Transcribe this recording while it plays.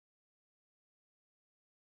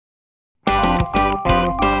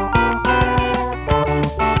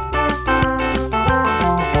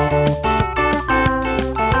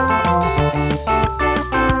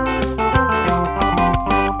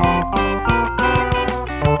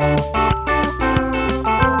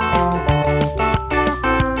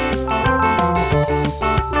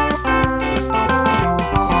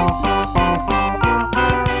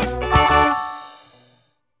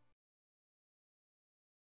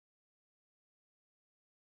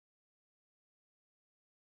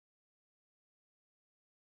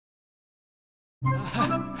Hey,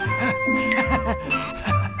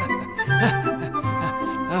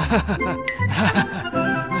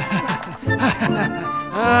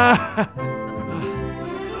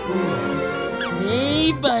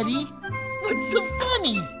 buddy. What's so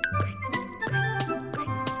funny?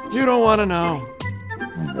 You don't want to know.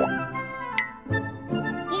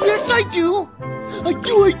 Yes, I do. I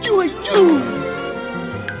do.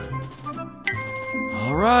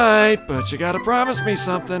 All right, but you gotta promise me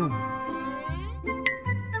something.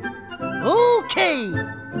 Okay.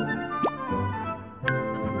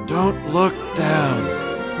 Don't look down.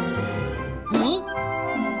 Huh?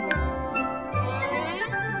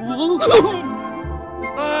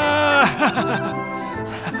 Ah!